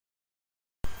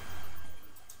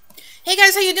Hey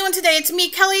guys, how you doing today? It's me,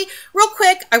 Kelly. Real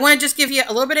quick, I want to just give you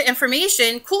a little bit of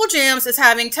information. Cool Jams is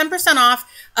having 10% off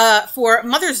for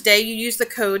Mother's Day. You use the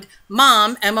code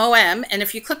MOM, M-O-M, and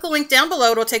if you click the link down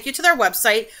below, it'll take you to their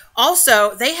website.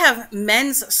 Also, they have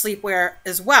men's sleepwear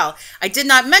as well. I did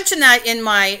not mention that in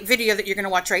my video that you're going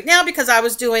to watch right now because I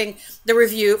was doing the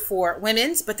review for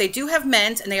women's, but they do have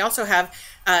men's, and they also have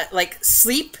like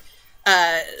sleep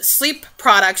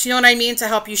products, you know what I mean, to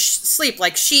help you sleep,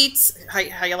 like sheets. How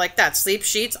you like that? Sleep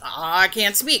sheets? I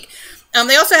can't speak.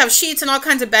 They also have sheets and all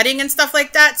kinds of bedding and stuff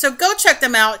like that. So go check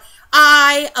them out.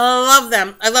 I love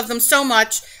them. I love them so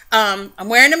much. I'm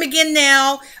wearing them again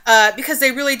now because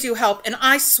they really do help. And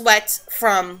I sweat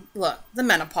from, look, the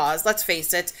menopause. Let's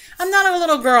face it. I'm not a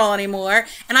little girl anymore.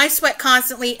 And I sweat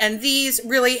constantly. And these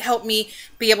really help me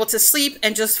be able to sleep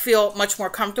and just feel much more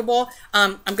comfortable.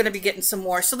 I'm going to be getting some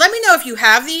more. So let me know if you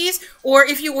have these or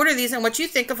if you order these and what you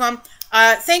think of them.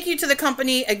 Thank you to the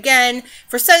company again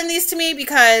for sending these to me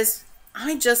because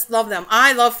I just love them.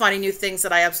 I love finding new things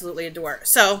that I absolutely adore.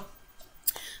 So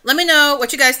let me know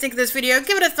what you guys think of this video.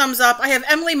 Give it a thumbs up. I have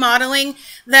Emily modeling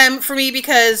them for me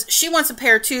because she wants a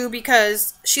pair too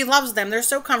because she loves them. They're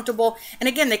so comfortable. And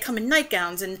again, they come in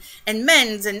nightgowns and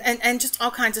men's and just all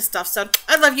kinds of stuff. So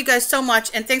I love you guys so much.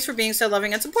 And thanks for being so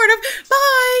loving and supportive.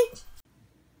 Bye.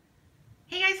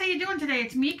 Hey guys, how you doing today?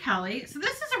 It's me, Kelly. So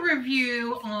this is a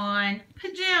review on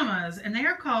pajamas, and they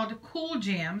are called Cool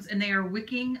Jams, and they are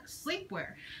wicking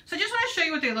sleepwear. So I just want to show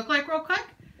you what they look like real quick.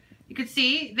 You can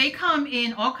see they come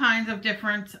in all kinds of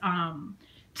different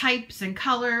types and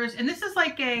colors. And this is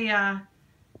like a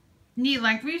knee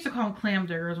length. We used to call them clam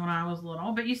diggers when I was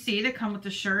little. But you see they come with the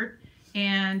shirt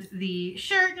and the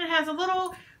shirt. And it has a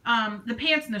little, the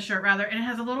pants and the shirt rather. And it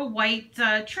has a little white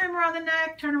trim around the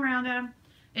neck. Turn around them.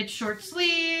 It's short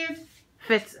sleeved.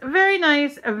 Fits very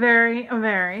nice. Very,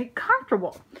 very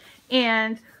comfortable.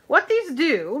 And what these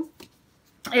do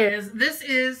is, this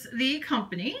is the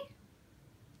company,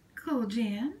 Cool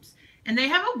Jams, and they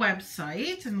have a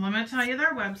website, and let me tell you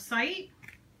their website,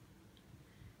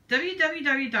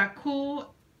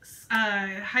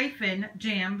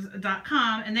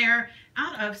 www.cool-jams.com, and they're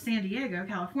out of San Diego,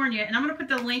 California, and I'm going to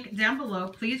put the link down below.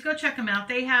 Please go check them out.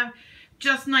 They have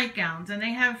just nightgowns, and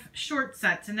they have short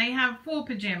sets, and they have full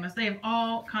pajamas. They have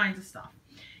all kinds of stuff.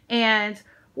 And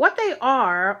what they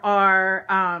are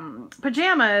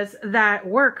pajamas that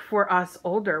work for us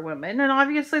older women. And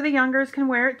obviously the youngers can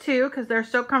wear it too because they're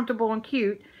so comfortable and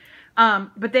cute.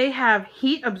 But they have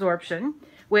heat absorption,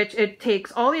 which it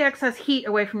takes all the excess heat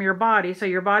away from your body so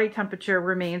your body temperature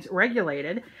remains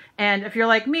regulated. And if you're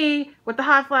like me with the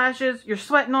hot flashes, you're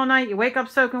sweating all night, you wake up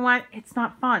soaking wet, it's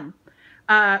not fun.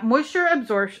 Moisture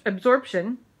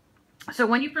absorption. So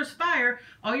when you perspire,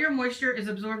 all your moisture is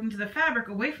absorbed into the fabric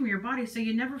away from your body, so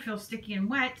you never feel sticky and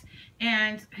wet.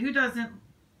 And who doesn't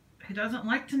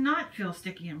like to not feel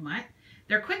sticky and wet?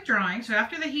 They're quick drying, so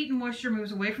after the heat and moisture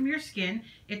moves away from your skin,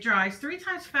 it dries 3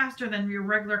 times faster than your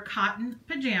regular cotton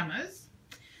pajamas.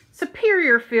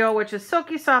 Superior feel, which is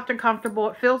silky, soft, and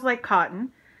comfortable. It feels like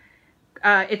cotton.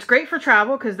 It's great for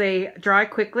travel because they dry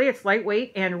quickly. It's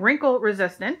lightweight and wrinkle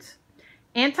resistant.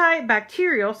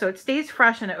 Antibacterial, so it stays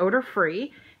fresh and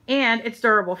odor-free, and it's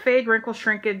durable, fade, wrinkle,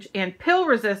 shrinkage, and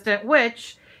pill-resistant,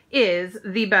 which is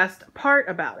the best part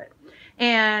about it.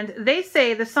 And they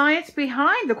say the science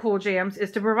behind the Cool Jams is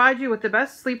to provide you with the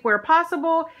best sleepwear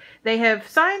possible. They have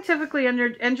scientifically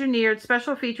engineered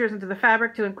special features into the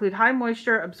fabric to include high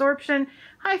moisture absorption,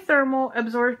 high thermal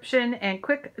absorption, and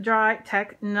quick dry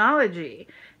technology.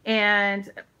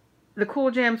 And the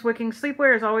Cool Jams wicking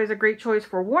sleepwear is always a great choice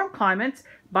for warm climates,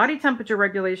 body temperature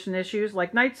regulation issues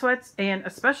like night sweats, and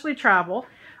especially travel.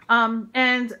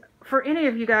 And for any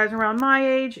of you guys around my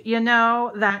age, you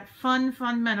know that fun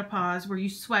menopause where you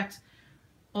sweat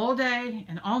all day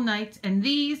and all night. And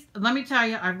these, let me tell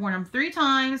you, I've worn them 3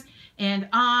 times and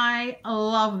I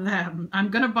love them. I'm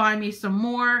going to buy me some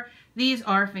more. These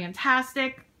are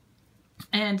fantastic.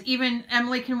 And even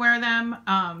Emily can wear them,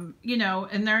 you know,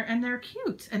 and they're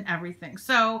cute and everything.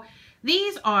 So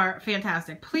these are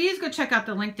fantastic. Please go check out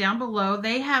the link down below.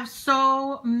 They have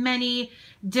so many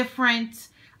different,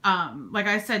 like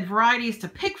I said, varieties to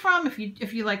pick from.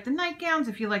 If you like the nightgowns,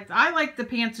 I like the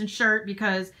pants and shirt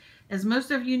because, as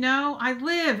most of you know, I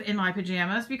live in my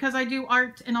pajamas because I do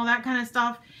art and all that kind of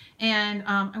stuff, and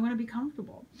I want to be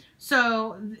comfortable.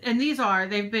 So, and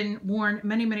they've been worn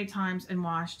many times and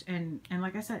washed, and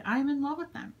like I said, I'm in love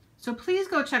with them. So please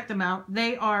go check them out.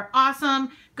 They are awesome.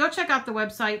 Go check out the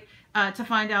website to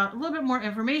find out a little bit more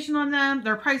information on them.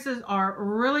 Their prices are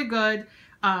really good.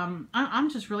 I'm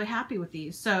just really happy with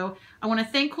these. So I want to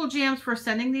thank Cool Jams for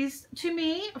sending these to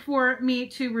me for me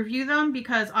to review them,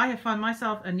 because I have found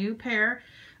myself a new pair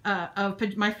of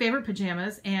my favorite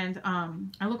pajamas, and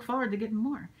I look forward to getting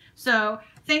more. So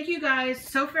thank you guys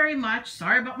so very much.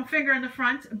 Sorry about my finger in the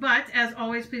front, but as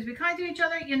always, please be kind to each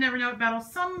other. You never know what battle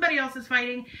somebody else is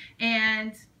fighting,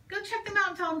 and go check them out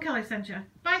and tell them Kelly sent you.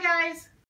 Bye guys.